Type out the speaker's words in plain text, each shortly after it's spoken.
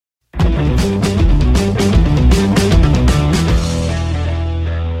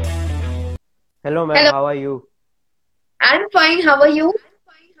Hello, ma'am. Hello, How are you? I'm fine. How are you?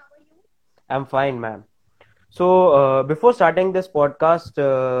 I'm fine, ma'am. So, before starting this podcast,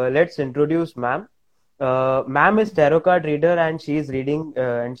 let's introduce ma'am. Ma'am is tarot card reader, and she's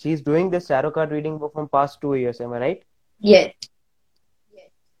doing this tarot card reading from past 2 years. Am I right? Yes.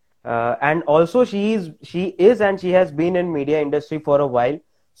 And also, she is, and she has been in media industry for a while.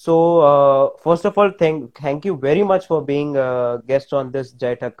 So, first of all, thank you very much for being a guest on this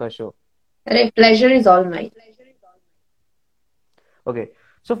Jai Thakkar show. Pleasure is all mine. Okay.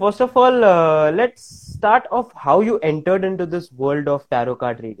 So first of all, let's start off how you entered into this world of tarot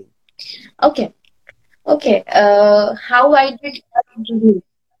card reading. Okay. Okay. How I did get introduced.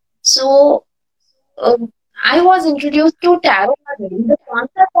 So, I was introduced to tarot card reading, the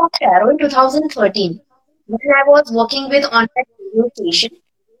concept of tarot in 2013 when I was working with online radio station,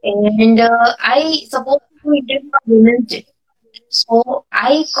 and I supposed to interview a women's day. So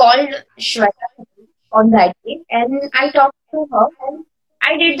I called Shweta on that day, and I talked to her, and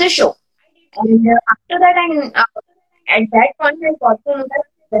I did the show. And after that, at that point, I got to know that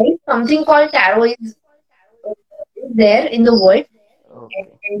there is something called tarot is there in the world, Okay.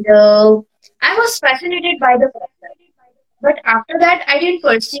 and I was fascinated by the concept. But after that, I didn't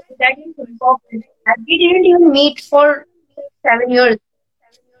pursue it. I didn't think of it. And we didn't even meet for 7 years.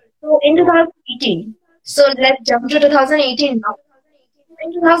 So in Okay. 2018, so let's jump to 2018 now.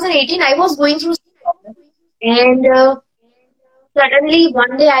 In 2018, I was going through some problems, and suddenly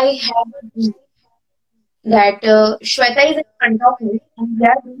one day I had a dream that Shweta is in front of me and we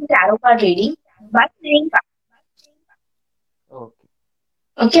are doing tarot card reading by playing cards. Okay.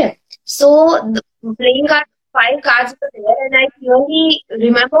 Okay, so the playing card, five cards were there, and I clearly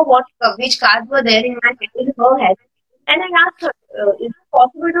remember which cards were there in my head, in her head. And I asked her, "Is it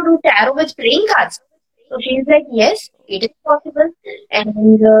possible to do tarot with playing cards?" So she's like, "Yes, it is possible." And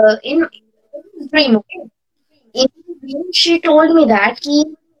in this dream, okay, in the dream, she told me that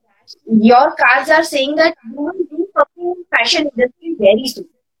your cards are saying that you will do something in fashion industry very soon.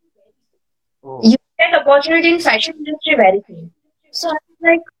 Oh. You get opportunity in fashion industry very soon. So I was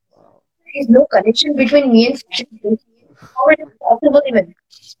like, Wow. there is no connection between me and fashion industry. How it is possible even?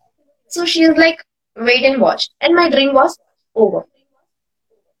 So she is like, wait and watch. And my dream was over.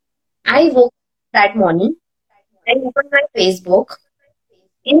 I Okay. woke up that morning. I opened my Facebook.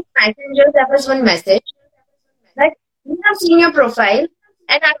 In Messenger, there was one message that we have seen your profile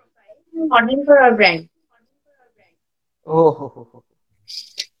and I'm modeling for our brand. Oh,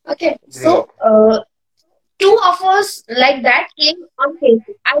 Okay, so great. two offers like that came on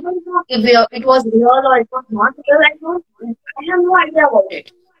Facebook. I don't know if it was real or it was not real. I have no idea about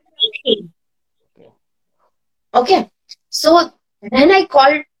it. It came. Okay. Okay. So then I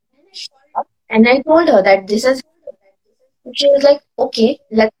called up and I told her that this is, she was like, okay,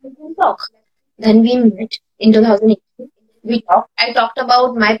 let's meet and talk. Then we met in 2018. We talked. I talked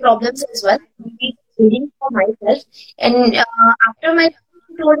about my problems as well. We did reading for myself. And after my,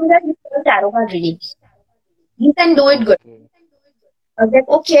 she told me that you can tarot card reading. You can do it good. Okay. I was like,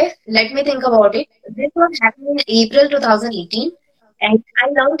 okay, let me think about it. This was happening in April 2018, and I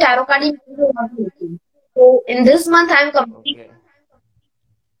learned tarot card in 2018. So in this month, I'm completing. Okay.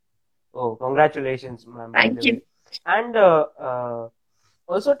 Oh, congratulations, ma'am, by Thank the you. way. And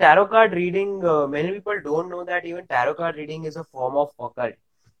also tarot card reading, many people don't know that even tarot card reading is a form of occult.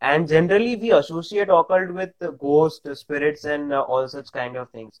 And generally, we associate occult with ghosts, spirits, and all such kind of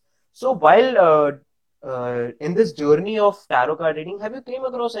things. So, while in this journey of tarot card reading, have you came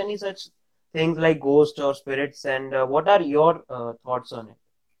across any such things like ghosts or spirits? And what are your thoughts on it?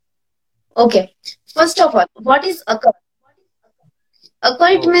 Okay. First of all, what is occult?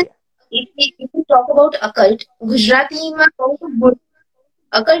 Occult Oh, means, yeah. if we talk about occult, Gujarati mein કહું તો good.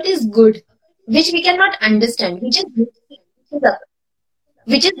 Occult is good, which we cannot understand, which is occult,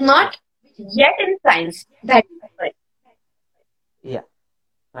 which is Yeah. not yet in science. That is occult. Yeah.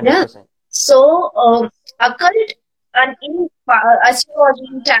 Yeah. 100%. So, occult and in astrology,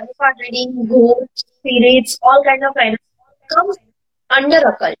 tarot card reading, ghosts, spirits, all kind comes under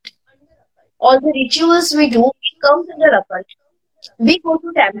occult. All the rituals we do, it comes under occult. We go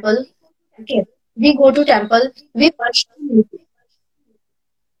to temple, okay. We go to temple, we worship Murti.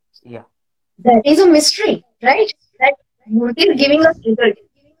 Yeah. That is a mystery, right? That Murti is giving us result.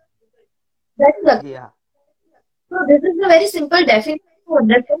 That is occult. Yeah. So this is a very simple definition to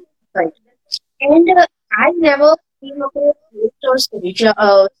understand occult. And I never came across ghost or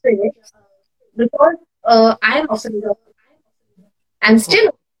spiritual spirits because I am afraid of it. I'm still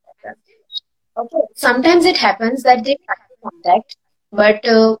Oh, afraid of them. Okay. Sometimes it happens that they try to contact, but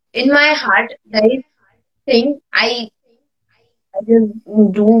in my heart there is thing I I just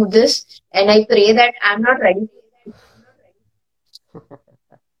do this and I pray that I'm not ready.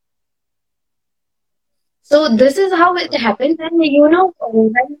 So this is how it Okay. happens, and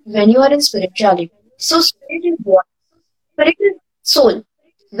when you are in spirituality. So spirit is what? Spirit is soul.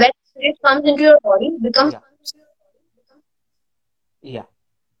 When spirit comes into your body, it becomes Yeah. Yeah.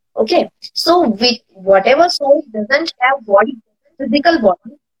 okay. So with whatever soul doesn't have body, physical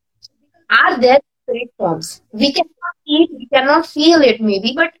body, are there spirit forms. We cannot see it, we cannot feel it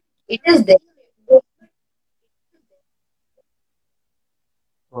maybe, but it is there. So,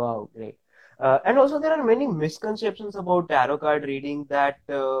 Wow, great. And also, there are many misconceptions about tarot card reading that,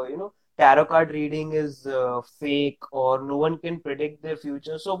 tarot card reading is fake or no one can predict their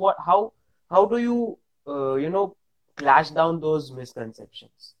future. So, how do you, clash down those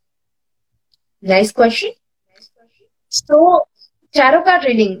misconceptions? nice question. So tarot card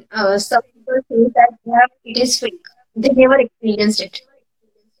reading, some people say that it is fake. They never experienced it.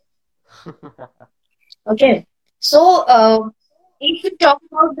 Okay. So if we talk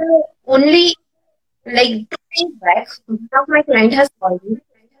about the only like 2 days back, one of my client has called me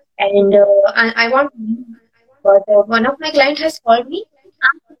and I want to leave, but one of my client has called me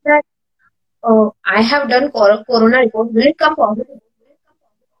and said that I have done corona report. Will it come positive?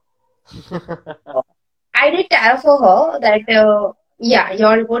 I did tarot for her that yeah,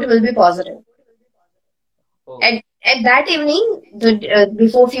 your report will be positive. Oh, At that evening,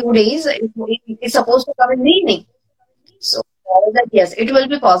 before few days, it's supposed to come in the evening. So I was like, yes, it will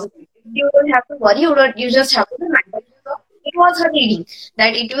be positive. You don't have to worry. You just have to be mentally strong. It was her reading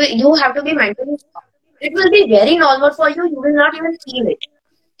that you have to be mentally strong. It will be very normal for you. You will not even feel it.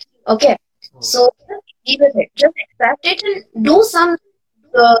 Okay. oh, So just be with it. Just accept it and do some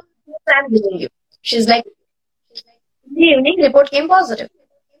things I'm giving you. She's like, in the evening report came positive.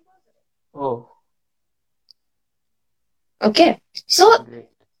 oh, Okay. So great.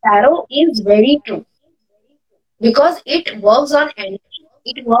 tarot is very true because it works on energy.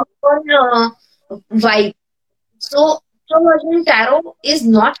 It works on vibe. So astrology and tarot is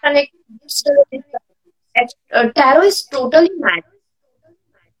not connected. Just, tarot is totally mad.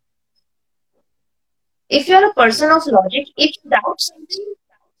 If you are a person Yeah. of logic, if you doubt something,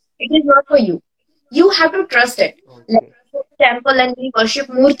 it is not for you. You have to trust it. Like Okay. we go to temple and we worship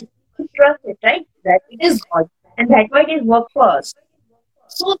Murti. We trust it, right? That it is God. And that's why it is work for us.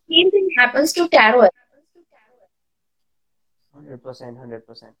 So same thing happens to tarot. 100%,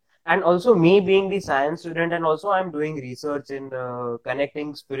 100%. And also me being the science student, and also I'm doing research in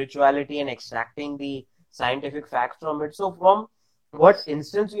connecting spirituality and extracting the scientific facts from it. So from what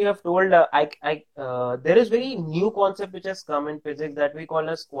instance you have told, there is very new concept which has come in physics that we call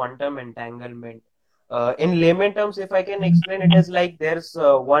as quantum entanglement. In layman terms, if I can explain, it is like there's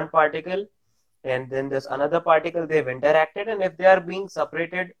one particle and then there's another particle, they've interacted, and if they are being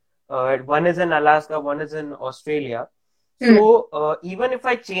separated, one is in Alaska, one is in Australia. Hmm. So even if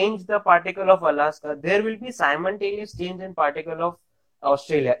I change the particle of Alaska, there will be simultaneous change in particle of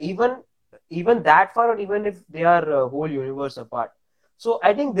Australia, even that far, or even if they are whole universe apart. So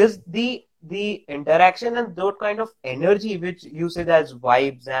I think the interaction and that kind of energy which you said as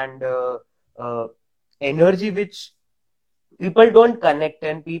vibes and uh, energy which people don't connect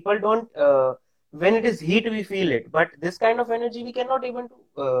and people don't when it is heat we feel it, but this kind of energy we cannot even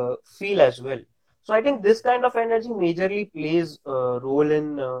feel as well. So I think this kind of energy majorly plays a role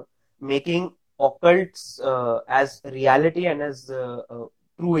in making occults as reality and as a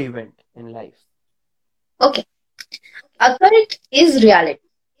true event in life. Okay. Occult is reality.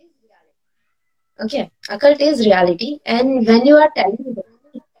 Okay. Occult is reality. And when you are telling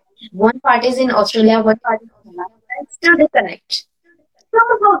me one part is in Australia, one part is in Alaska, and still they connect.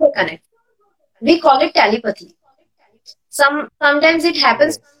 Somehow they Yeah. connect. We call it telepathy. Sometimes it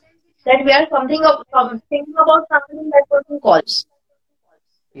happens Yes. that we are thinking about something that person calls.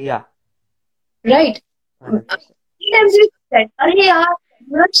 Yeah. Right? 100%. Sometimes we said, "Arey yaar,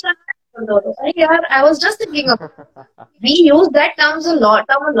 let's not talk about it. Arey yaar, I was just thinking of." We use that term a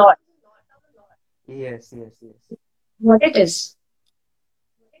lot. Yes, yes, yes. What it is?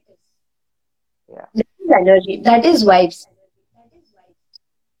 Yeah. That is energy. That is vibes.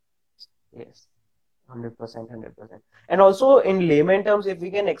 Yes. 100%, 100%. And also in layman terms, if we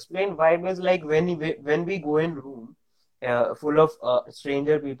can explain vibe is like when we go in room full of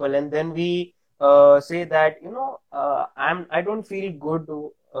stranger people and then we say that I don't feel good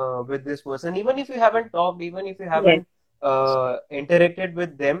with this person, even if you haven't talked, even if you Yes. haven't interacted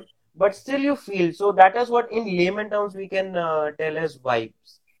with them, but still you feel. So that is what in layman terms we can tell as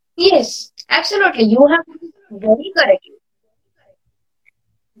vibes. Yes. Absolutely. You have to be very correct.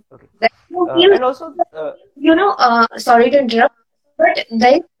 Okay. That you feel, And also sorry to interrupt. But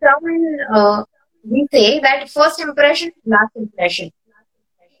there is some we say that first impression is last impression.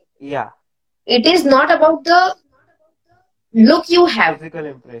 Yeah, It is not about the look you have. physical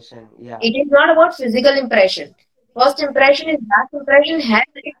impression. Yeah, It is not about physical impression. First impression is last impression has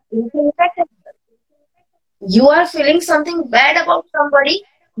its crucial effect as well. You are feeling something bad about somebody,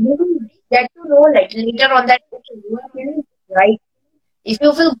 you will get to know later on that okay, you are feeling right. If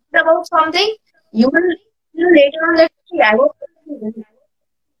you feel good about something, you will feel later on that okay, I was feeling good.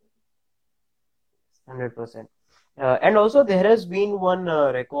 100%. And also, there has been one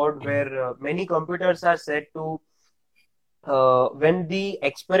record where many computers are said to when the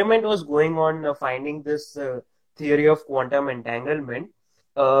experiment was going on finding this theory of quantum entanglement,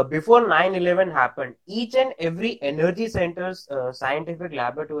 before 9/11 happened, each and every energy centers, scientific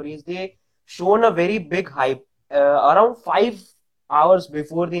laboratories, they shown a very big hype around 5 hours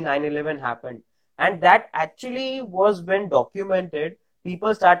before the 9/11 happened. And that actually was when documented,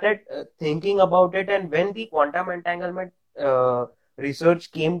 people started thinking about it. And when the quantum entanglement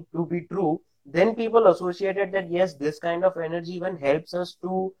research came to be true, then people associated that yes, this kind of energy even helps us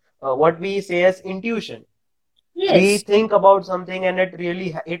to what we say as intuition. We Yes, think about something and it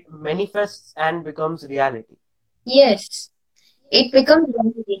really it manifests and becomes reality. yes. It becomes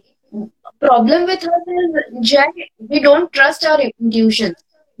reality. Problem with us is Jack, we don't trust our intuitions.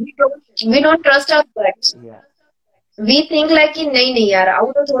 We don't trust our guts. Yeah. We think like कि नहीं नहीं यार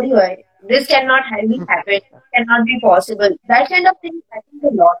out तो थोड़ी हुआ है. This cannot be happen. Cannot be possible. That kind of thing happens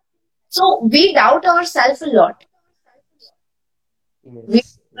a lot. So we doubt ourselves a lot. We Yes,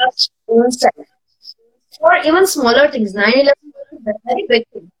 yes. trust own self. For even smaller things, 9/11 was a very big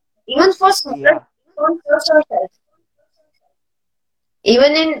thing. Even for smaller Yeah, things, we don't trust ourselves.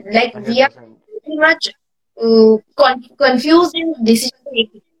 Even in like we are 100%. pretty much confused in decision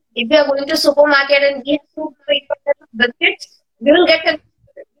making. If we are going to supermarket and we have to pick up biscuits, we will get confused.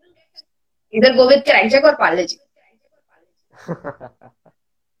 Either go with Crackjack or Parle-G.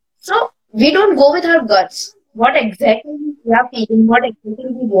 So we don't go with our guts. What exactly we are feeling, what exactly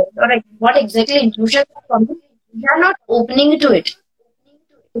we want, or what exactly intuitions are coming, we are not opening to it.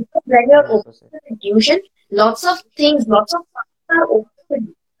 Because when you are open 100%. to intuition, lots of things, lots of things are open to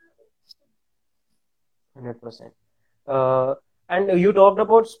you. 100%. Uh, and you talked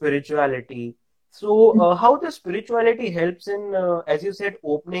about spirituality. So, how the spirituality helps in, as you said,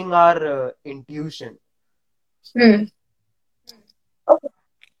 opening our intuition? Hmm. Okay.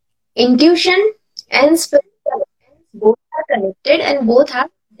 Intuition and spirituality both are connected and both are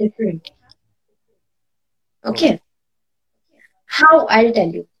different. Oh, Okay. How I'll tell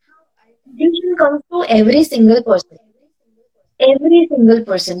you. Intuition comes to every single person. Every single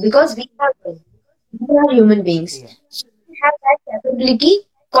person because we are human beings. yeah. So we have that capability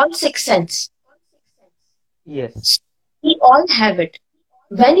called sixth sense. Yes. We all have it.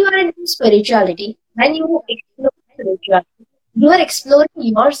 When you are into spirituality, when you explore spirituality, you are exploring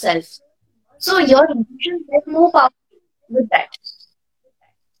yourself. So your intuition gets more powerful with that.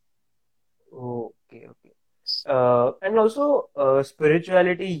 Okay, okay. And also,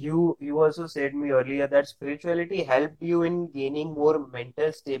 spirituality, you also said me earlier that spirituality helped you in gaining more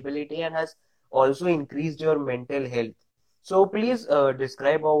mental stability and has also increased your mental health. So please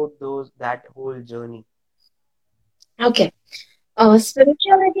describe about those that whole journey. Okay.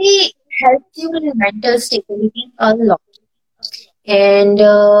 Spirituality helps you in mental stability a lot. And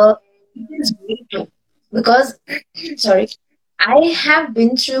it is very true. Because, sorry, I have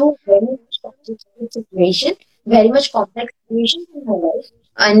been through very much complicated situation, very much complex situations in my life.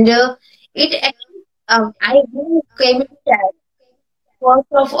 And it actually, I really came into tarot.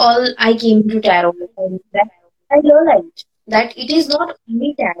 First of all, I came to tarot. And that I realized that it is not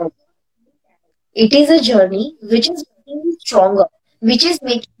only tarot. It is a journey which is making you stronger, which is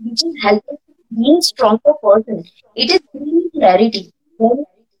helping you be a stronger person. It is giving you clarity. When you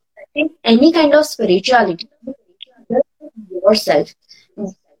practice any kind of spirituality, you just with yourself.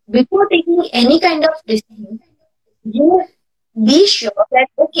 Before taking any kind of decision, you be sure that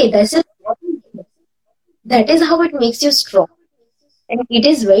okay, this is what you do. That is how it makes you strong. And it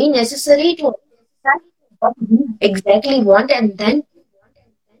is very necessary to understand what you exactly want and then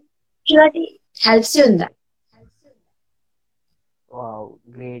spirituality helps you in that. Wow,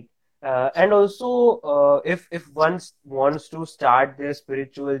 great. And also, if one wants to start their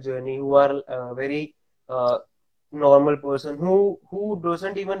spiritual journey, who are very normal person who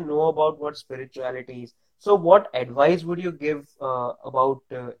doesn't even know about what spirituality is. So, what advice would you give about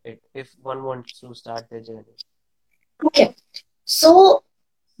it if one wants to start their journey? Okay. So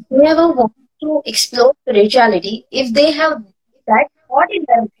whoever wants to explore spirituality, if they have that thought in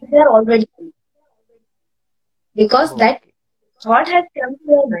their mind, they are already free. Because that Okay. thought has come to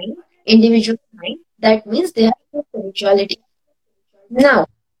their mind, individual mind, that means they have no spirituality. Now,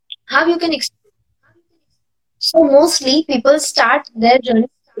 how you can explain? So mostly people start their journey.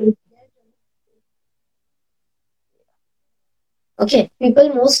 Okay, people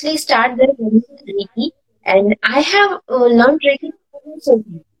mostly start their journey with Reiki, and I have learned Reiki so,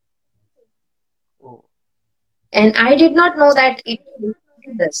 Oh, and I did not know that it was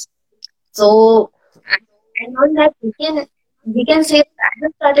this. So I, I learned that we can say that I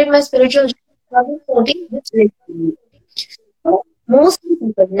have started my spiritual journey in 2014 with Reiki. So mostly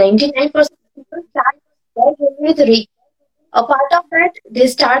people, 99% of people start their journey with Reiki. A part of that, they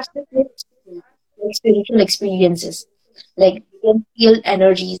start with like spiritual experiences. Like they can feel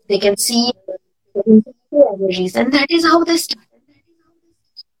energies, they can see, they can feel energies, and that is how they start.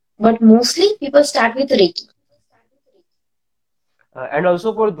 But mostly people start with Reiki. and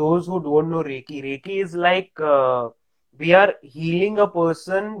also for those who don't know Reiki, Reiki is like we are healing a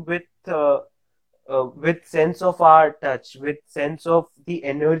person with sense of our touch, with sense of the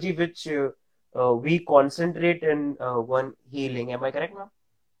energy which we concentrate in one healing. Am I correct now?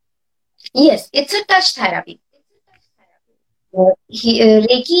 Yes, it's a touch therapy.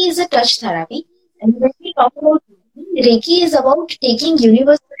 Reiki is a touch therapy, and when we talk about Reiki is about taking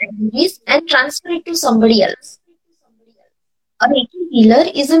universal energies and transfer it to somebody else. A Reiki healer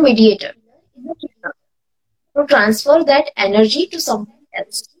is a mediator to transfer that energy to someone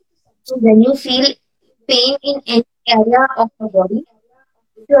else. So when you feel pain in any area of the body,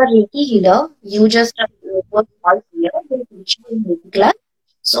 if you are Reiki healer, you just do a small prayer, they teach you in Reiki class.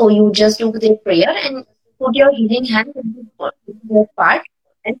 So you just do the prayer and put your healing hand into that part,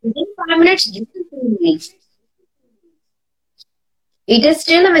 and within 5 minutes you will feel relief. It is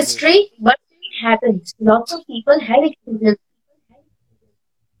still a Yes, mystery, but it happens. Lots of people have experienced.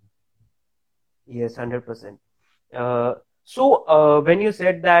 yes, 100%. Uh, so when you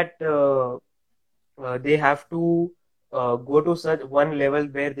said that they have to go to such one level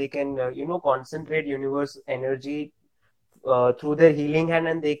where they can, concentrate universe energy through their healing hand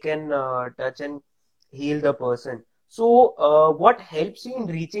and they can touch and heal the person. So, what helps you in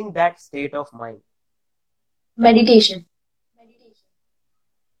reaching that state of mind? Meditation.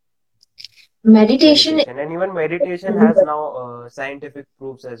 Meditation Meditation, and even meditation has now scientific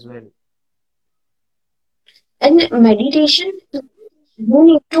proofs as well. and meditation, you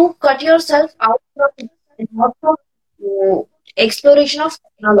need to cut yourself out from out from uh, exploration of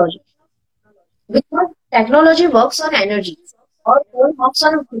technology, because technology works on energies or phone works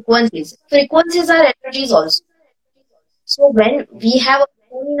on frequencies. Frequencies are energies also. So when we have a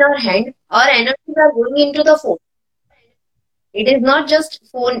phone in our hand, our energies are going into the phone. It is not just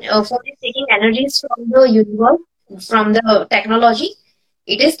phone. Phone is taking energies from the universe, from the technology.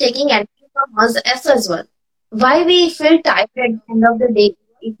 It is taking energy from us as well. Why we feel tired at the end of the day?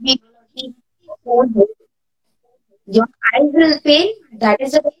 If we keep phone, your eyes will pain. That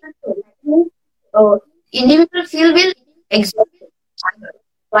is a different story. Uh, individual feel will exhausted.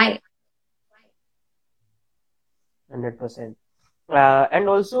 Why? 100%. And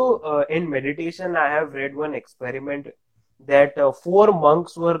also in meditation, I have read one experiment that four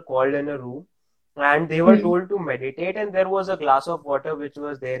monks were called in a room and they were Hmm. told to meditate, and there was a glass of water which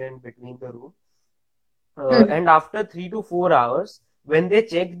was there in between the room. Hmm. And after 3 to 4 hours, when they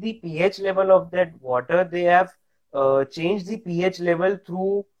checked the pH level of that water, they have changed the pH level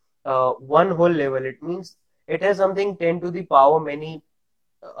through one whole level. It means it has something 10 to the power many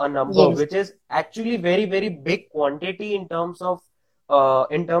a number, Yes. which is actually very, very big quantity in terms of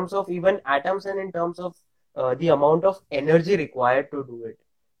even atoms and in terms of the amount of energy required to do it.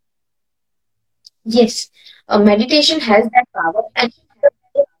 Yes. Meditation has that power, and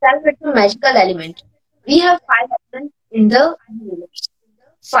itself it's a magical element. We have five elements in the universe: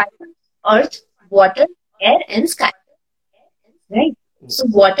 fire, earth, water, air, and sky. Right? So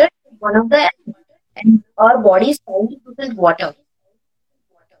Yes, water is one of the elements, and our body is 70% water.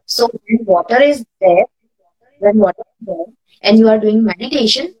 So when water is there, and you are doing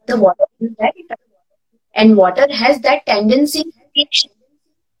meditation, the water is that, and water has that tendency to reaction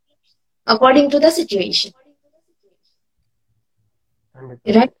according to the situation.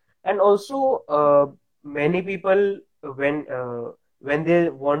 100%. Right? And also, many people when they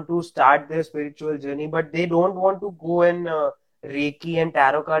want to start their spiritual journey, but they don't want to go in Reiki and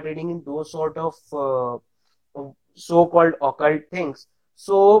tarot card reading in those sort of so-called occult things.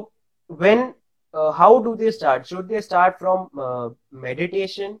 So, when how do they start? Should they start from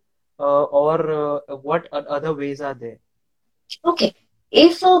meditation or what other ways are there? Okay.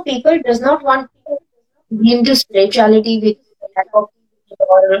 If people does not want to be into spirituality with type of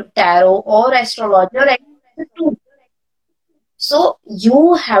or tarot or astrology or any other tool, So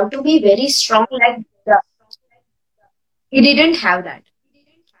you have to be very strong like that. He didn't have that,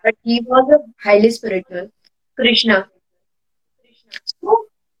 but he was a highly spiritual Krishna. So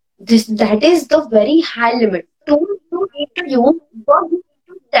this that is the very high limit. You need to use because you need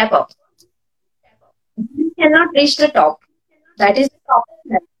to step up. You cannot reach the top. That is the top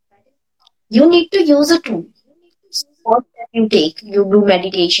level. You need to use a tool. So what step you take? You do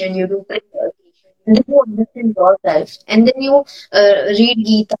meditation, you do prayer, and then you understand yourself, and then you read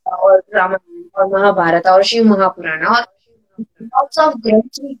Gita or Ramayana or Mahabharata or Shiv Mahapurana or lots of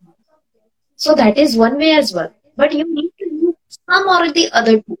great. So that is one way as well. But you need to use some or the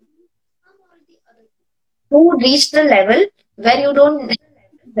other to reach the level where you don't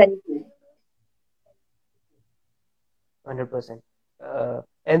necessarily. 100%.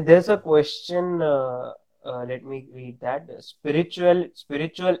 And there's a question, let me read that.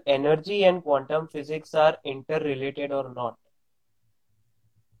 Spiritual energy and quantum physics are interrelated or not?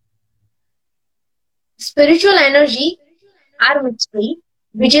 Spiritual energy are mystery,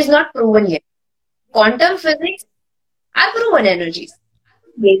 which is not proven yet. Quantum physics are proven energies.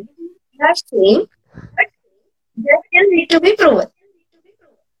 Maybe they are same, but they still need to be proven.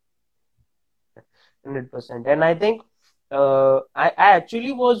 100%. And I think I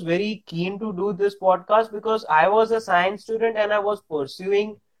actually was very keen to do this podcast because I was a science student and I was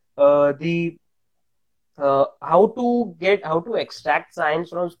pursuing the how to extract science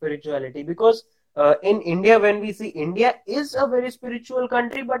from spirituality, because in India, when we see, India is a very spiritual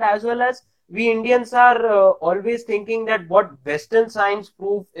country, but as well as we Indians are always thinking that what Western science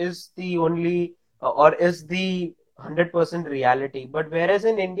proof is the only or is the 100% reality. But whereas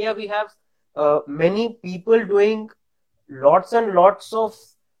in India we have many people doing lots and lots of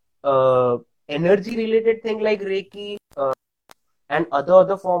uh, energy related thing like Reiki and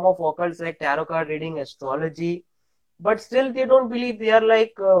other form of occults like tarot card reading, astrology, but still they don't believe. They are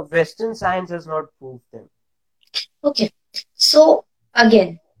like Western science has not proved them. Okay. So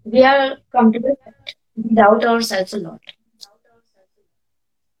again, we are come to the fact. We doubt ourselves a lot.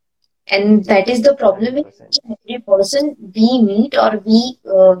 And that is the problem with 100%. each and every person we meet or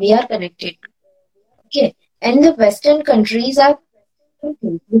we are connected. Okay. And the Western countries are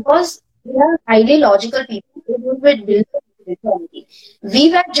thinking because they are highly logical people. They don't believe in spirituality.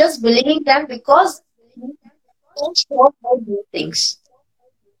 We were just believing them because we are so sure about these things.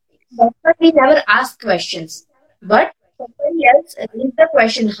 That's why we never ask questions. But somebody else raised the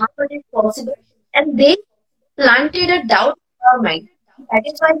question, how it is possible? And they planted a doubt in our mind. That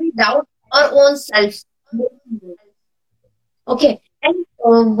is why we doubt our own self. Okay. And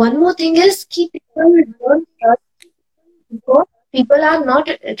one more thing is keep people don't trust because people are not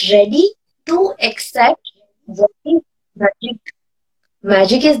ready to accept what is magic.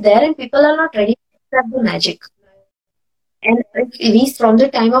 Magic is there and people are not ready to accept the magic. And at least from the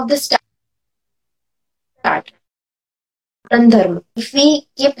time of the start, Dharma. If we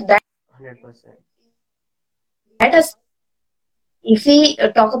keep that 100%. as if we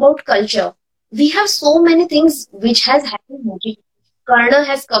talk about culture, we have so many things which has happened magic. Karna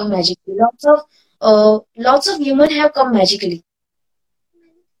has come magically. Lots of human have come magically.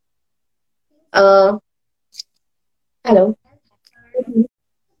 Uh, Hello.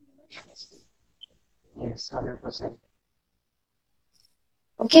 Yes, 100%.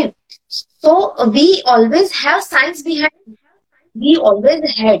 Okay. So we always have science behind. We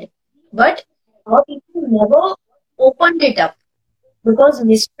always had, but our people never opened it up because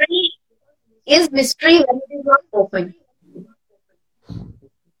mystery is mystery when it is not open,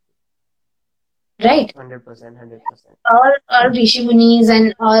 right? 100%. 100%. Our Rishi Munis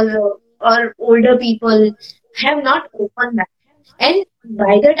and our older people have not opened that. And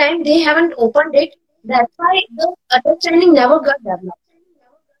by the time they haven't opened it, that's why the understanding never got developed.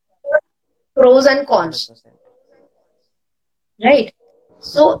 Pros and cons, 100%. right?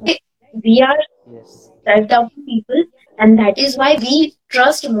 So we are Yes. self-doubting people, and that is why we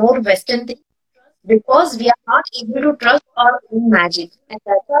trust more Western things because we are not able to trust our own magic, and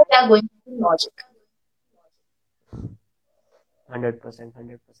that's why we are going to logic. 100%.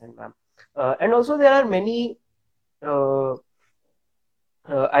 100%, ma'am. And also there are many uh,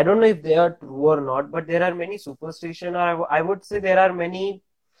 I don't know if they are true or not, but there are many superstition, or I would say there are many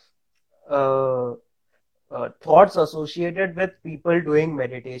uh, thoughts associated with people doing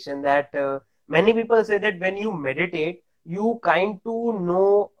meditation, that many people say that when you meditate, you kind to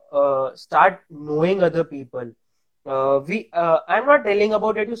know, start knowing other people. I'm not telling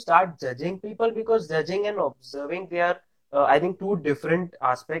about it to start judging people, because judging and observing, they are, I think, two different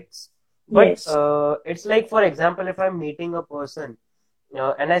aspects. But Yes. it's like, for example, if I'm meeting a person,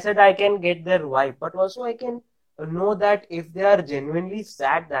 and I said I can get their vibe, but also I can know that if they are genuinely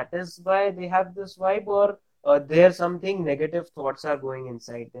sad, that is why they have this vibe, or there's something negative thoughts are going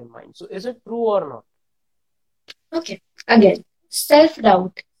inside their mind. So is it true or not? Okay. Again,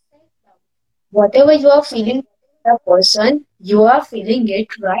 self-doubt. Whatever you are feeling for a person, you are feeling it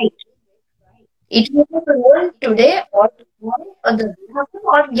right. It may not roll today or tomorrow or the day after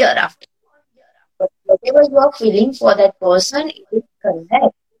or year after. But whatever you are feeling for that person, it is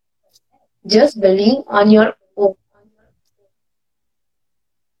correct. Just believe on your own.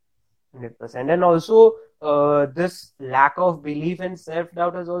 100%. And also, this lack of belief and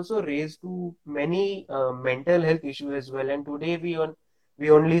self-doubt has also raised to many mental health issues as well. And today we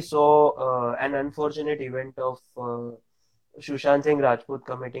only saw an unfortunate event of Sushant Singh Rajput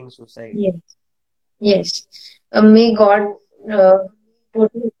committing suicide. Yes. Yes. May God So uh,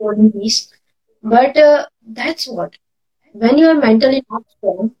 put you in peace. But that's what. When you are mentally not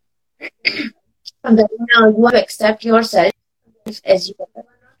strong, and then you have to accept yourself as you are,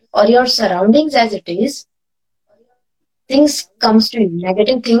 or your surroundings as it is, things comes to you.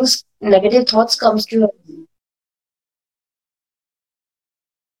 Negative things, negative thoughts comes to you.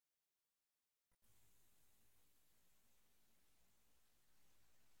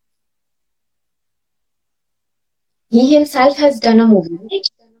 He himself has done a movie, right?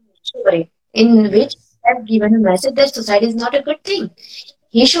 Story, in which yes. he has given a message that suicide is not a good thing.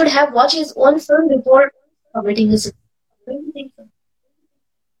 He should have watched his own film before committing a suicide. Don't you think so?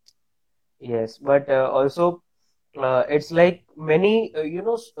 Yes, but also it's like many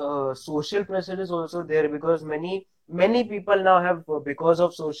social pressure is also there, because many people now have because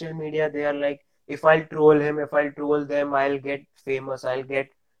of social media they are like, if I'll troll him, if I'll troll them, I'll get famous, I'll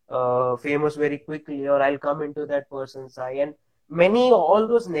get famous very quickly, or I'll come into that person's eye, and many all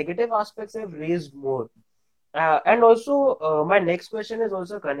those negative aspects have raised more. And also my next question is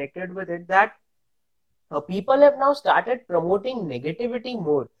also connected with it, that people have now started promoting negativity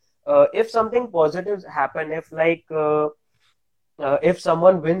more. If something positive happen, if like if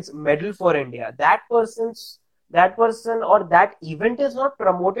someone wins medal for India, that person or that event is not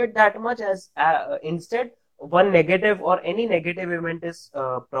promoted that much, as instead one negative or any negative event is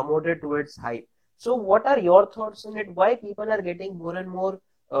promoted to its hype. So what are your thoughts on it? Why people are getting more and more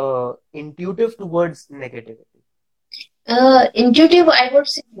intuitive towards negativity? Intuitive, I would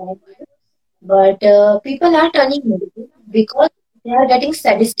say no, but people are turning negative because they are getting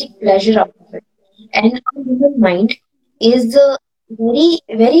sadistic pleasure out of it. And our human mind is very,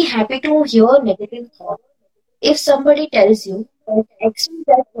 very happy to hear negative thoughts. If somebody tells you that actually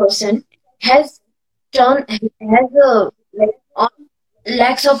that person has has like on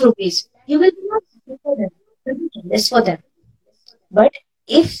lakhs of rupees, you will be not happy for them. You will be jealous for them. But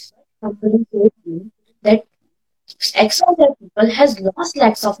if somebody says you that XYZ people has lost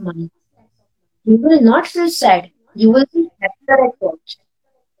lakhs of money, you will not feel sad. You will be happier at once.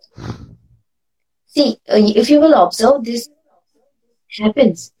 See, if you will observe, this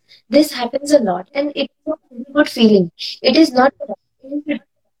happens. This happens a lot, and it's not a very good feeling. It is not the right thing to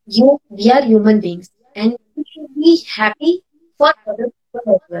do. We are human beings, and we should be happy for other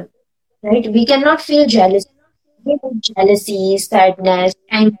people as well, right? We cannot feel jealous. We have jealousy, sadness,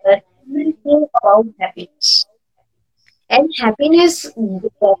 anger, everything about happiness. And happiness, the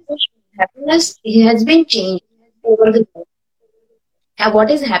definition of happiness has been changed over the years.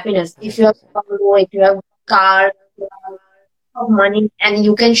 What is happiness? If you have 100%. condo, if you have car, you have money, and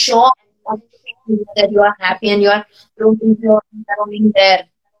you can show on social media that you are happy and you are roaming here and roaming there.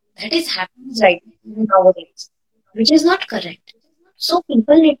 That is happiness right nowadays, which is not correct. So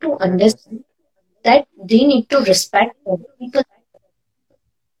people need to 100%. understand that they need to respect other people.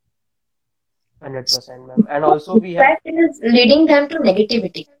 100%, ma'am. And also we have Respect is leading them to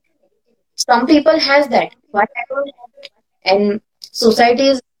negativity. Some people has that, but I don't have it. And society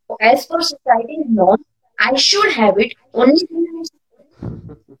is, as for society's norm, I should have it only when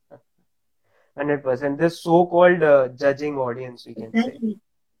 100%. This so-called judging audience, we I can say. exactly.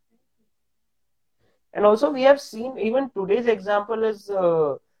 And also we have seen even today's example is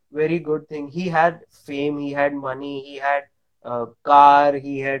a very good thing. He had fame, he had money, he had a car,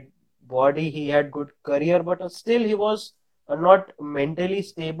 he had body, he had good career, but still he was not mentally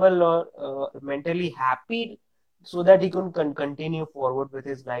stable or mentally happy, so that he could continue forward with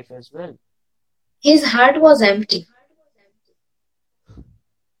his life as well. His heart was empty.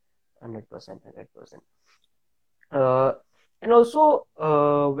 100%, 100%. Uh, and also,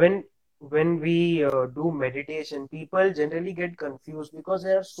 when we do meditation, people generally get confused because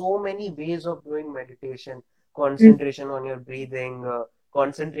there are so many ways of doing meditation. Mm. Concentration on your breathing,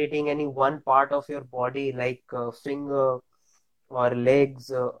 concentrating any one part of your body, like finger or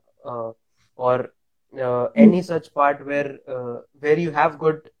legs, or Mm. any such part where you have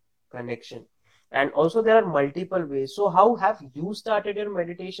good connection. And also there are multiple ways. So how have you started your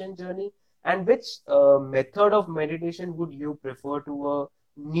meditation journey, and which method of meditation would you prefer to a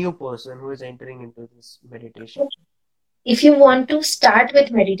new person who is entering into this meditation? If you want to start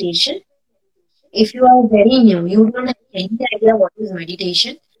with meditation, if you are very new, you don't have any idea what is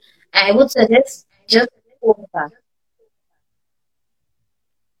meditation, I would suggest just Omkar.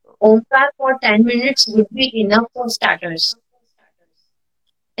 Omkar for 10 minutes would be enough for starters.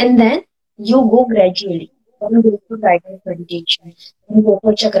 And then you go gradually. Then go to guided meditation. Then go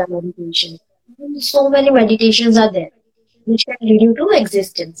for chakra meditation. So many meditations are there which can lead you to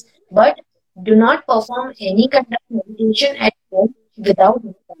existence. But do not perform any kind of meditation at home without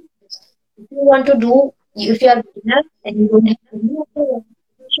Omkar. If you want to do, if you are beginner and you don't have any of the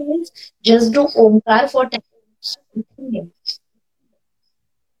meditation, just do Omkar for 10 minutes.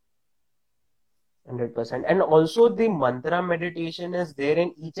 100%. And also the mantra meditation is there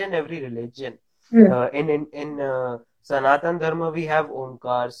in each and every religion. Hmm. In Sanatan Dharma we have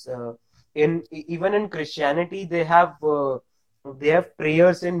Omkars. Even in Christianity they have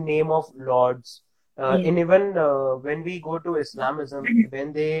prayers in name of lords. Yeah. In even when we go to Islamism,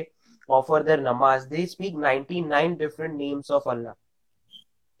 when they offer their namaz, they speak 99 different names of Allah.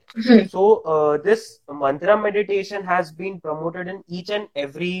 Hmm. So this mantra meditation has been promoted in each and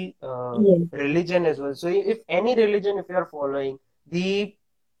every Yeah. religion as well. So if any religion, if you are following the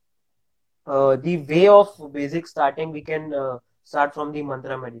the way of basic starting, we can start from the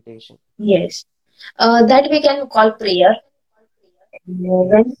mantra meditation. Yes. That we can call prayer.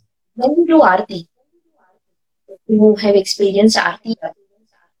 When Yes. when we do arti, who have experienced arti,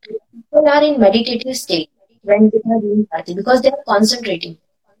 people are in meditative state when they are doing arti because they are concentrating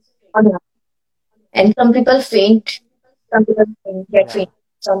on arti. And some people faint, some people get Yeah. faint,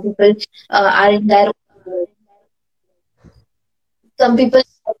 some people are in their some people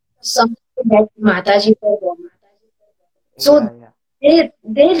some people get Mataji for them. So Yeah. Yeah.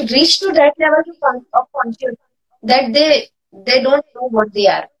 they reach to that level of conscious that they don't know what they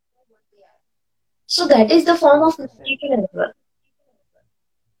are. So that is the form of 100%. meditation as well.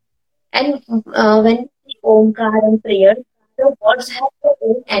 And when we Omkar and prayer, the words have their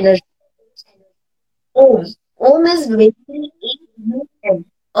own energy. Om. Om is basically A-U-M.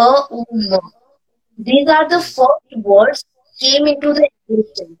 A-U-M. These are the Hmm. first words came into the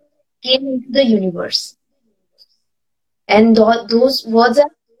existence, came into the universe. And those words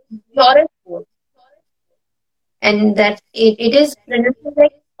are purest words. And that it is pronounced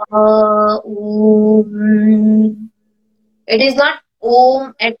like Om. It is not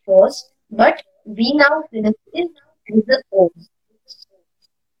Om at first, but we now pronounce it as the Om.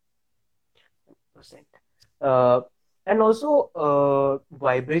 Percent. Uh, and also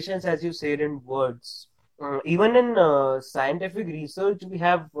vibrations, as you said in words. Even in scientific research, we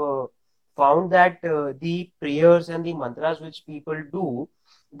have found that the prayers and the mantras which people do,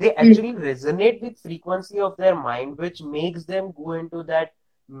 they Mm. actually resonate with frequency of their mind, which makes them go into that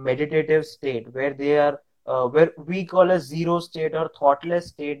meditative state where they are, where we call a zero state or thoughtless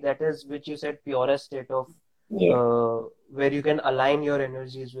state. That is, which you said, purest state of Yeah. where you can align your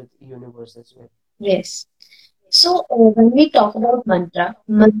energies with universe as well. Yes. So when we talk about mantra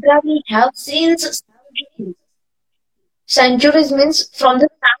we have since centuries. Centuries means from the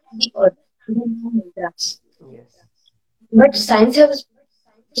start of the earth. We have mantras. Yes. But science has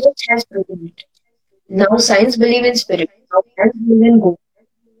just has proven it. Now science believe in spirit. Now science believe in God.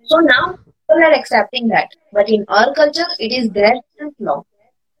 So now people are accepting that. But in our culture, it is there since long.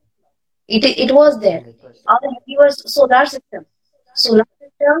 It was there. 100%. Our universe, solar system. Solar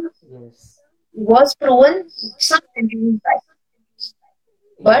system Yes. was proven some centuries back.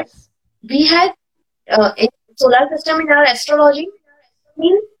 But Yes. we had in solar system in our astrology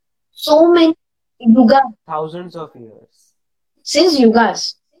in so many yugas Thousands of years. since yugas,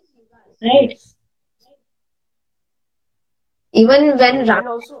 right? Yes. Even when And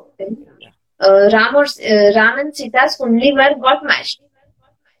also, yeah. Ram and Sita's kundli were got matched.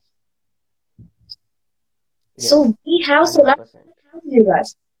 Yes. So we have solar 100%. system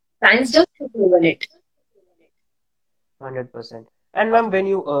yugas. Science just proven it. 100%. And ma'am, when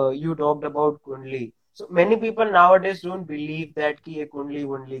you talked about Kundli, so many people nowadays don't believe that कि ये Kundli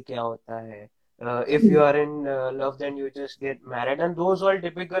Wundli क्या होता है. If you are in love, then you just get married, and those all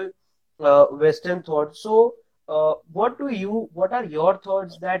typical Western thoughts. So, what are your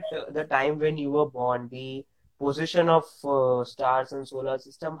thoughts that the time when you were born, the position of stars and solar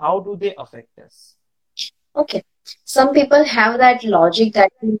system, how do they affect us? Okay. Some people have that logic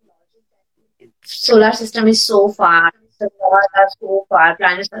that the solar system is so far. the stars are so far,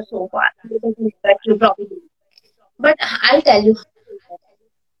 planets are so far. It doesn't affect you probably. But I'll tell you,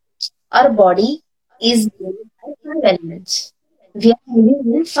 our body is made by five elements. We are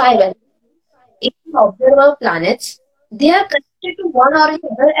living in five elements. If you observe our planets, they are connected to one or the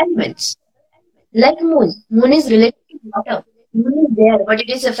other elements. Like moon. Moon is related to water. Moon is there, but it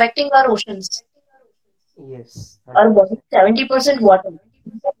is affecting our oceans. Yes, Our body 100%. is 70% water.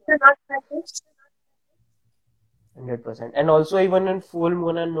 That's not factors. 100%. And also, even in full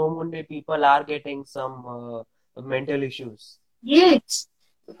moon and no moon day, people are getting some mental issues. Yes.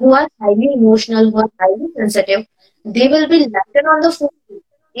 Who are highly emotional, who are highly sensitive, they will be lighter on the food.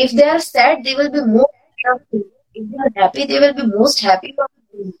 If they are sad, they will be more sad on food. If they are happy, they will be most happy on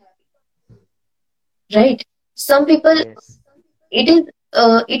food. Right? Some people, Yes. it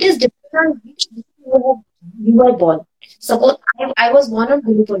is dependent on which day you were born. Suppose I was born on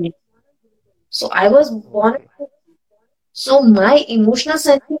Guru Purnima. So I was born. Okay. So my emotional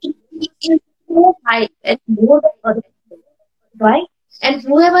sensitivity is so high and more than other people. Why? And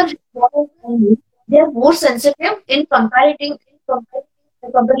whoever is born on me, they are more sensitive in comparison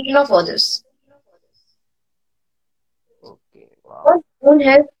of others. Okay. Our Wow. moon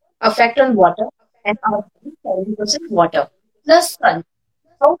has effect on water and our body is 70% water. Plus sun.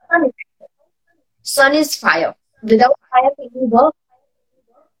 How sun is? Sun is fire. Without fire, can we work?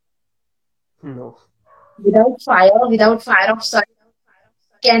 No. Without fire of sun,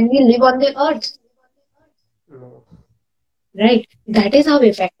 can we live on the earth? No. Right? That is how we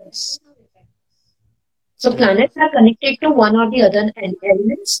affect us. So planets are 100%. connected to one or the other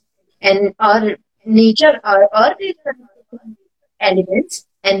elements, and our nature, our Earth is connected to elements,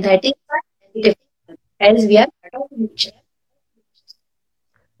 and that is why it affects us, as we are part of nature.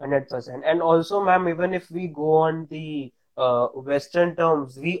 100%. And also, ma'am, even if we go on the Western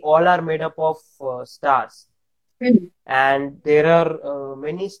terms, we all are made up of stars. Hmm. And there are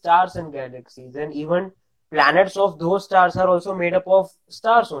many stars in galaxies, and even planets of those stars are also made up of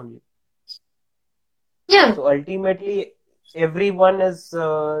stars only. Yeah, So ultimately, everyone is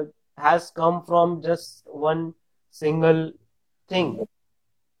has come from just one single thing.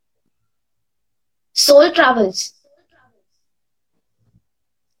 soul travels,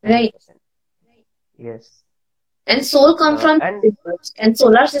 right? 100%. Yes. And soul come from And the universe, and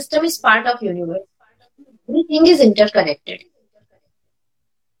solar system is part of universe. Everything is interconnected.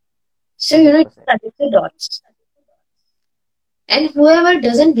 So you 100%. connect the dots. And whoever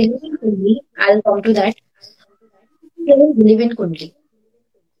doesn't believe in Kundi, I'll come to that. Doesn't believe in Kundi.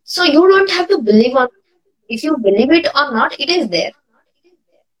 So you don't have to believe on. If you believe it or not, it is there,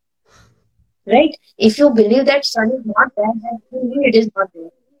 right? If you believe that sun is not there, that doesn't mean it is not there.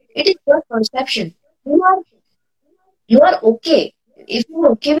 It is your perception. You are you are okay. If you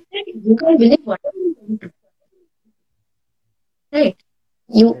are okay with it, you can believe whatever you want to, right?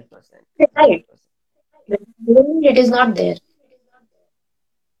 You 100%. decide. 100%. But it doesn't mean it is not there.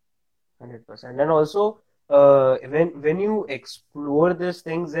 100%. And also, when you explore these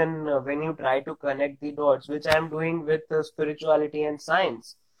things and when you try to connect the dots, which I am doing with spirituality and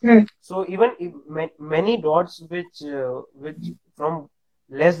science, Hmm. so even if many dots which from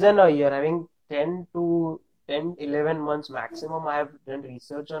less than a year, having 10 to 10, 11 months maximum, I have done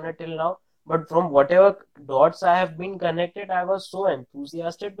research on it till now. But from whatever dots I have been connected, I was so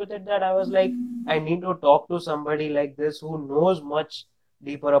enthusiastic with it that I was like, I need to talk to somebody like this who knows much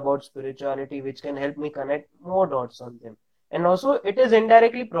deeper about spirituality, which can help me connect more dots on them. And also, it is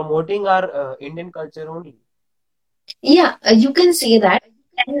indirectly promoting our Indian culture only. Yeah, you can say that.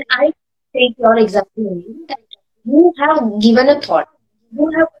 And I take your example only that you have given a thought. You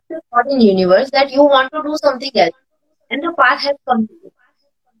have put a thought in universe that you want to do something else, and the path has come to you,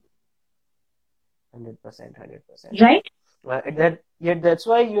 100%, 100%. right? That's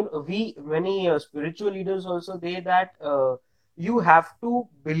why we many spiritual leaders also say that you have to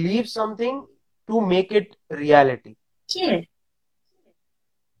believe something to make it reality. Yeah.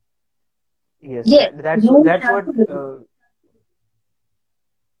 Yes, Yes, you that's have what. to believe.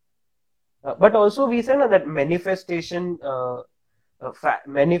 But also we say na, that manifestation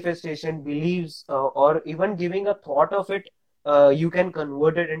beliefs or even giving a thought of it, you can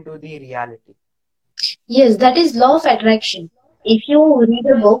convert it into the reality. Yes, that is law of attraction. If you read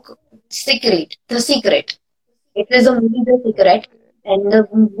a book, The Secret, it is a movie, The Secret, Okay, and the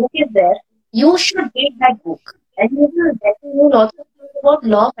book is there. You should read that book, and you will get to know lots of things about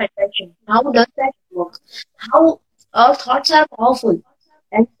law of attraction. How does that work? How our thoughts are powerful,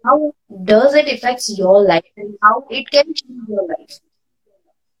 and how does it affects your life, and how it can change your life.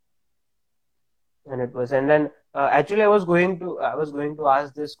 100%. And Actually, I was going to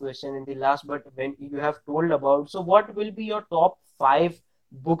ask this question in the last, but when you have told about, so what will be your top five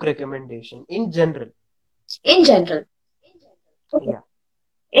book recommendation in general? In general, okay. Yeah,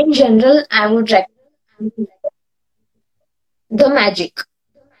 In general, I would recommend The Magic.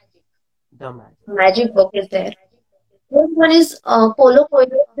 the magic. Magic book is there. First one is Polo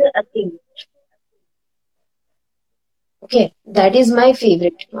Coelho's The Alchemist. Okay, that is my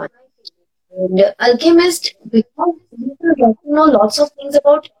favorite one. And Alchemist, because you will get to know lots of things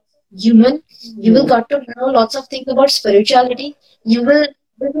about human, you will got to know lots of things about spirituality. You will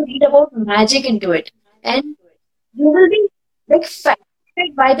read about magic into it, and you will be like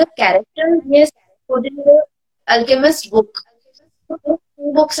fascinated by the characters he has put in the Alchemist book. So those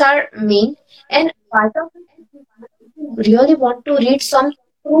two books are main, and part of it, if you really want to read some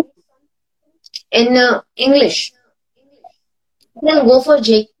in English, you can go for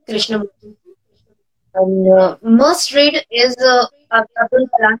J. Krishna. And must read is Abdul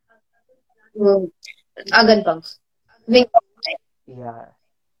Kalam Aganpang. Wing of Time. Yeah,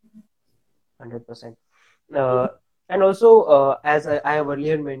 100%. Uh, and also, as I have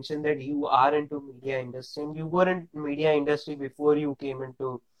earlier mentioned that you are into media industry and you were in media industry before you came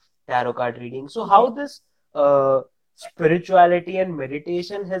into tarot card reading. So how this spirituality and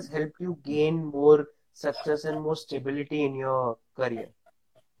meditation has helped you gain more success and more stability in your career?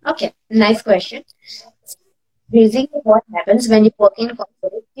 Okay, nice question. Basically, what happens when you work in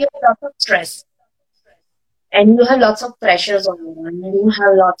corporate, you have lots of stress and you have lots of pressures on you, and you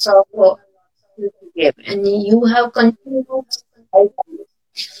have lots of things to give, and you have continuous life.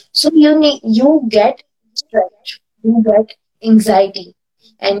 So you get stressed, you get anxiety,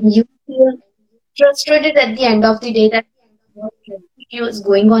 and you feel frustrated at the end of the day that what is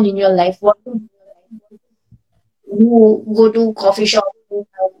going on in your life. What to you go to coffee shop, you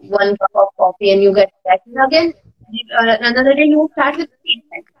have one cup of coffee, and you get that, and again another day you start with the same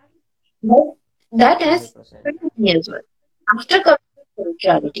thing. But that has 100%. happened to me as well. After coming to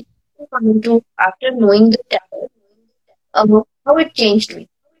spirituality, after knowing the tarot, how it changed me.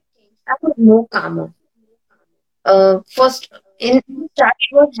 I was more calmer. First, in the start,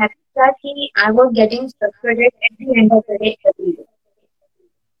 it was happy that I was getting frustrated at the end of the day every day.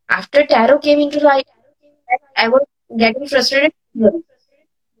 After tarot came into life, I was getting frustrated.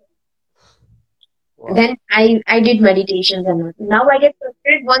 Wow. Then I did meditations and all. Now I get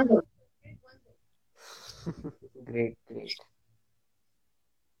frustrated once. Great, great.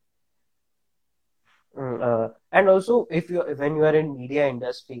 And also, if you when you are in media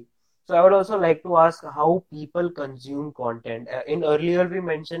industry, so I would also like to ask how people consume content. In earlier, we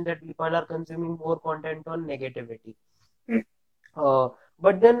mentioned that people are consuming more content on negativity. Mm, Uh,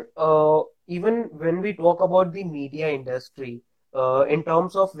 but then, even when we talk about the media industry, in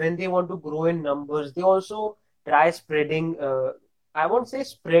terms of when they want to grow in numbers, they also try spreading. I won't say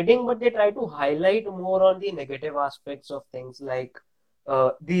spreading, but they try to highlight more on the negative aspects of things, like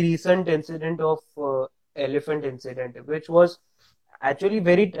the recent incident of elephant incident, which was actually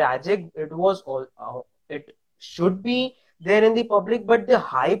very tragic. It was all it should be there in the public, but the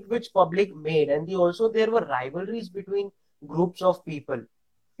hype which public made, and also there were rivalries between groups of people.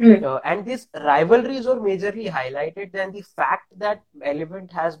 mm, And these rivalries were majorly highlighted than the fact that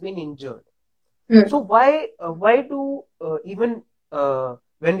elephant has been injured. mm, So why do even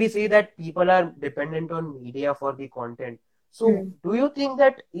when we say that people are dependent on media for the content, so mm. do you think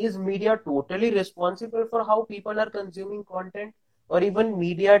that is media totally responsible for how people are consuming content, or even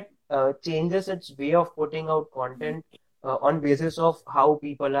media changes its way of putting out content on basis of how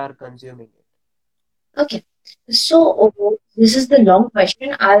people are consuming it? Okay. So this is the long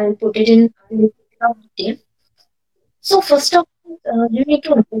question. I'll put it in a little bit of detail. So first of all, you need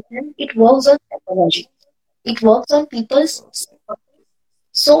to understand it works on psychology. It works on people's Okay. psychology.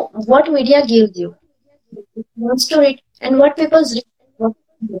 So what media gives you, it wants to read, and what people's read. what-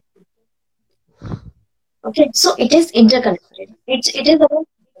 Okay, so it is 100%. interconnected. It is about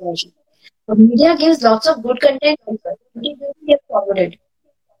psychology. So media gives lots of good content as well. It will get forwarded.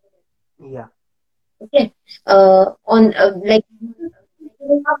 Yeah. Okay. On like it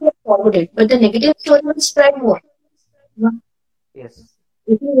will not get forwarded, but the negative story will spread more. Yes.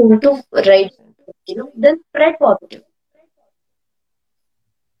 If you want to write, 100%. then spread positive.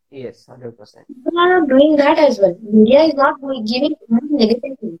 Yes. 100%. People are not doing that as well. Media is not giving only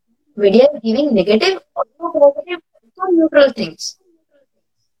negative things. Media is giving negative, also positive, also neutral things.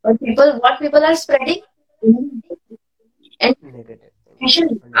 But what people are spreading, and Negative things.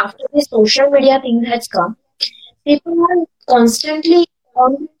 especially after 100%. the social media thing has come, people are constantly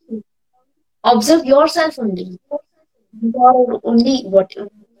on observe yourself only. You are only what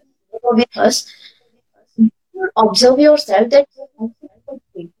with us. should observe yourself that you're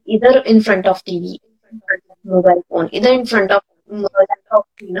constantly either in front of TV, in front of mobile phone, either in front of laptop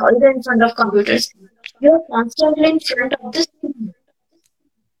screen, or either in front of computers. You're constantly in front of this screen,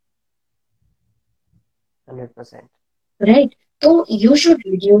 100%. right? So you should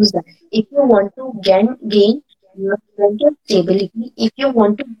reduce that. If you want to gain mental stability, if you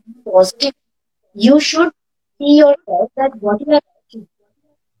want to be positive, you should see yourself that what you are watching.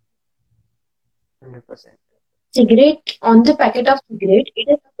 100%. Cigarette on the packet of cigarette, it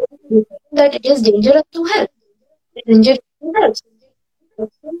is written that it is dangerous to health. It is dangerous to health.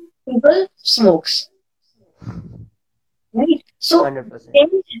 But still people smokes, right? So 100%.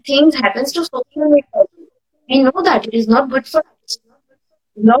 same things happens to social media. We know that it is not good for us.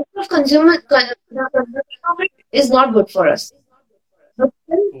 Lots of the consumption of it is not good for us. But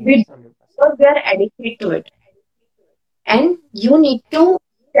still we Yes, 100%. because we are addicted to it. And you need to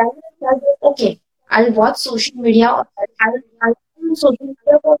tell yourself, okay, I'll watch social media or I'll be on social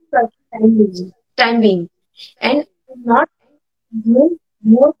media for such time being. And not doing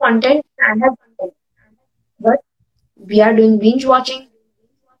more content than I have done. But we are doing binge watching.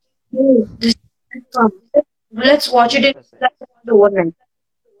 Oh, this is fun. Let's watch it in 100%. overnight.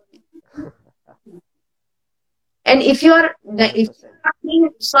 And if you are if you 100%. are seeing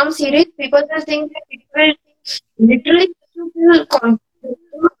some series, people will think that it will literally make you feel confident.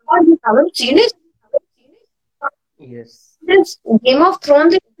 Or you haven't seen it. Yes. This Game of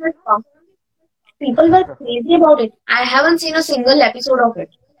Thrones, people were crazy about it. I haven't seen a single episode of it.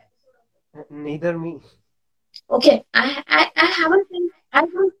 Neither me. Okay, I haven't seen. I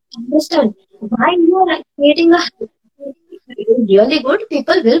don't understand why you are creating a hype. If it is really good.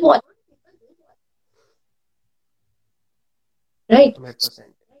 People will watch, right?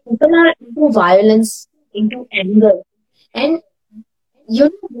 100%. People are into violence, into anger, and you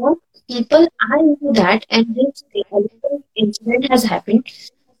know what? People are into that, and this elephant incident has happened.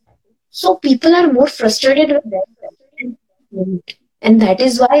 So people are more frustrated with themselves, and that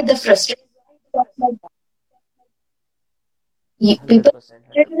is why the frustration stuff like that. People 100%. are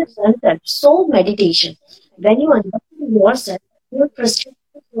frustrated with 100%. themselves. So meditation, when you understand yourself, you're frustrated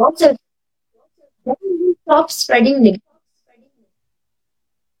with yourself, then you stop spreading negativity.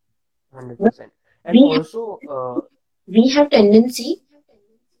 100%. And We have also, we have tendency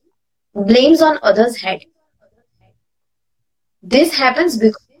blames on others' head. This happens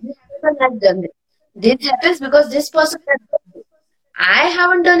because this person has done this. This happens because this person has done this. I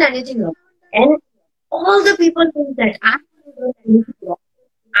haven't done anything wrong. And all the people think that I haven't done anything wrong.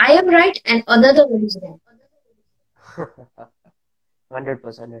 I am right and another one is wrong.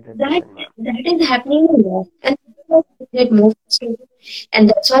 100%, That 100%, ma'am. that is happening a lot. And people get more frustrated. And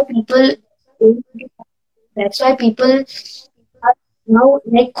that's why people don't get- that's why people are now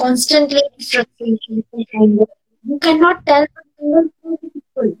like constantly in frustration and anger. You cannot tell a single thing to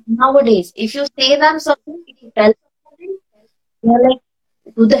people nowadays. If you say them something, if you tell them something, they're like,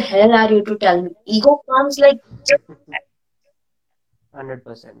 who the hell are you to tell me? Ego comes like,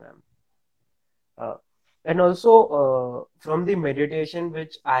 100%, ma'am. Uh, and also, from the meditation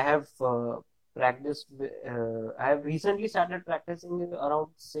which I have practiced, I have recently started practicing it around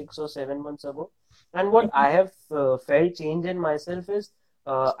 6 or 7 months ago. And what I have felt change in myself is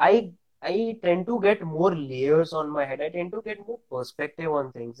uh, I I tend to get more layers on my head. I tend to get more perspective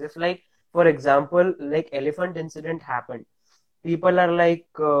on things. If like, for example, like elephant incident happened, people are like,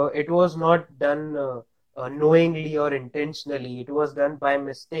 it was not done knowingly or intentionally, it was done by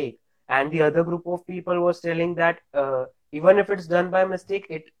mistake. And the other group of people was telling that even if it's done by mistake,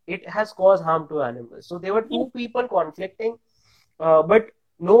 it has caused harm to animals. So there were two people conflicting, but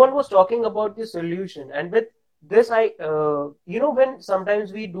no one was talking about the solution. And with this, when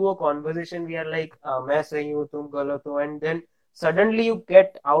sometimes we do a conversation, we are like, मैं सही हूँ तुम गलत हो, and then suddenly you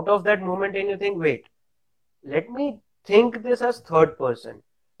get out of that moment and you think, wait, let me think this as third person.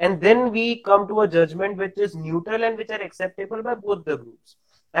 And then we come to a judgment which is neutral and which are acceptable by both the groups.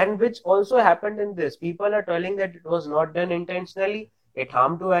 And which also happened in this. People are telling that it was not done intentionally, it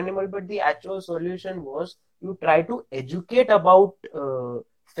harmed to animal, but the actual solution was you try to educate about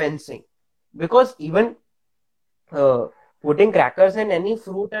fencing. Because even uh, putting crackers in any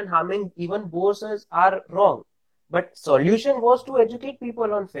fruit and harming even boars are wrong. But solution was to educate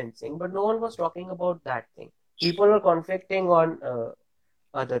people on fencing, but no one was talking about that thing. People were conflicting on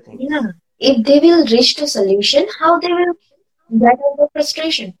other yeah, things. if they will reach to solution, how they will get over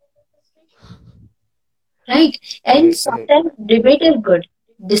frustration, right? And Great, great, sometimes man. debate is good,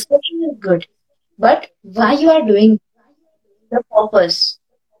 discussion is good, but why you are doing the purpose?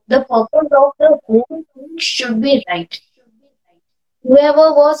 The purpose of the whole thing should be right.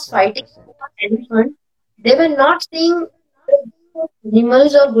 Whoever was fighting 100%. for elephant, They were not seeing good for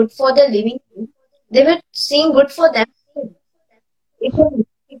animals or good for the living things. They were seeing good for them. If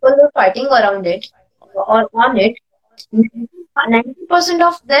people were fighting around it or on it, 90%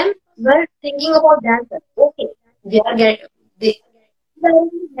 of them were thinking about themselves. Okay, they are they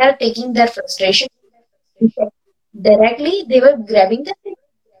are taking their frustration directly. They were grabbing the thing.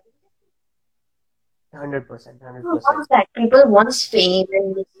 100%, 100%. Once that people wants fame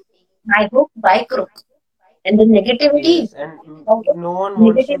and by hook by crook, and the negativity Yes, and okay, no one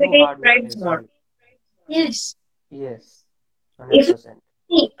wants to do negativity hard work spreads as more. well. Yes, Yes, if you 100%.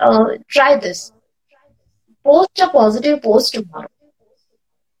 see, try this. Post a positive post tomorrow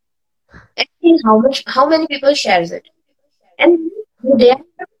and see how many people shares it. And the day after,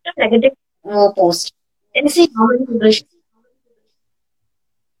 put a negative post and see how many people share.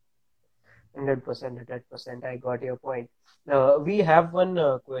 100%, 100%. I got your point. We have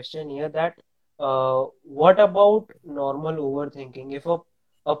one question here that what about normal overthinking? If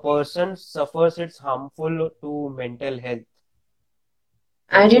a person suffers, it's harmful to mental health.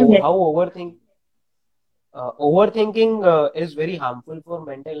 I Like didn't oh, get how overthinking is very harmful for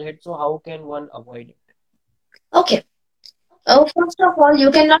mental health. So how can one avoid it? okay. First of all,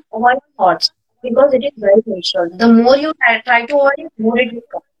 you cannot avoid thoughts because it is very natural. The more you try to avoid it, more it will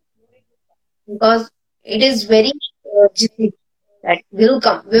come because it is very genetic that will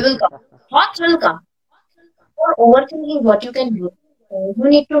come. We will come. Thoughts will come. For overthinking, what you can do, you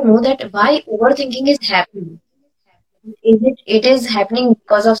need to know that why overthinking is happening. It is happening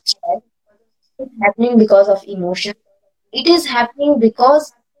because of stress. It's happening because of emotion. It is happening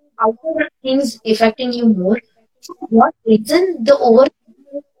because outer things affecting you more. So what reason the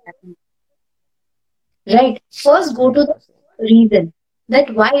overthinking is happening? Right. First, go to the 100%. reason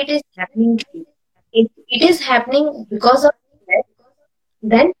that why it is happening to you. If it is happening because of stress,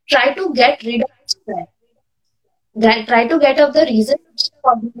 then try to get rid of stress. Then try to get of the reason which is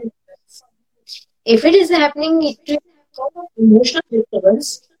causing the stress. If it is happening because of emotional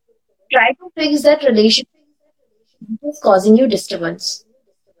disturbance, try to fix that relationship which is causing you disturbance.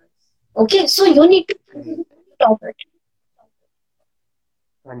 Okay, so you need to Great. stop it.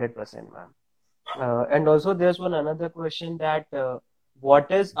 100%, ma'am. And also, there's one another question that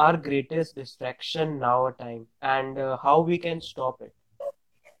what is our greatest distraction now time and how we can stop it?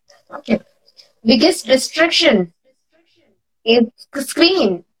 Okay. Biggest distraction is the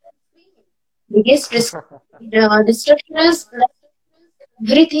screen. Distraction is like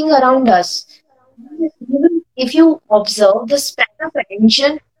everything around us. Even if you observe, the span of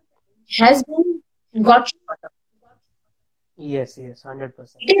attention has been got shorter. Yes, yes, 100%.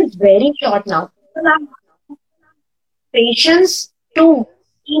 It is very short now. People have patience to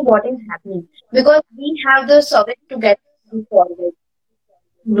see what is happening because we have the service to get forward,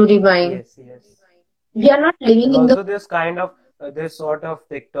 to remind. Yes, yes. We are not living And in the also, this kind of this sort of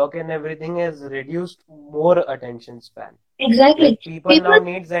TikTok and everything has reduced more attention span. exactly. Like people People now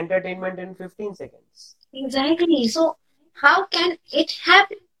needs entertainment in 15 seconds. exactly. So how can it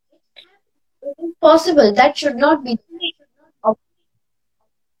happen? It is possible. That should not be the way.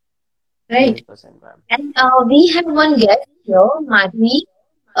 Right. 100%, ma'am. And we have one guest here, Madhvi.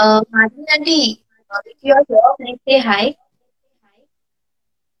 Madhvi Aunty, if you are here, please say hi.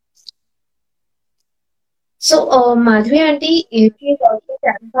 So, Madhvi Aunty, she is also a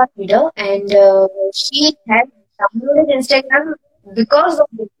tarot card reader and she has downloaded Instagram because of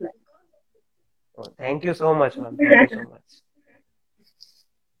this plan. Oh, thank you so much, ma'am. Thank you so much.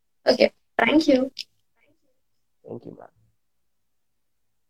 Okay, thank you. Thank you, ma'am.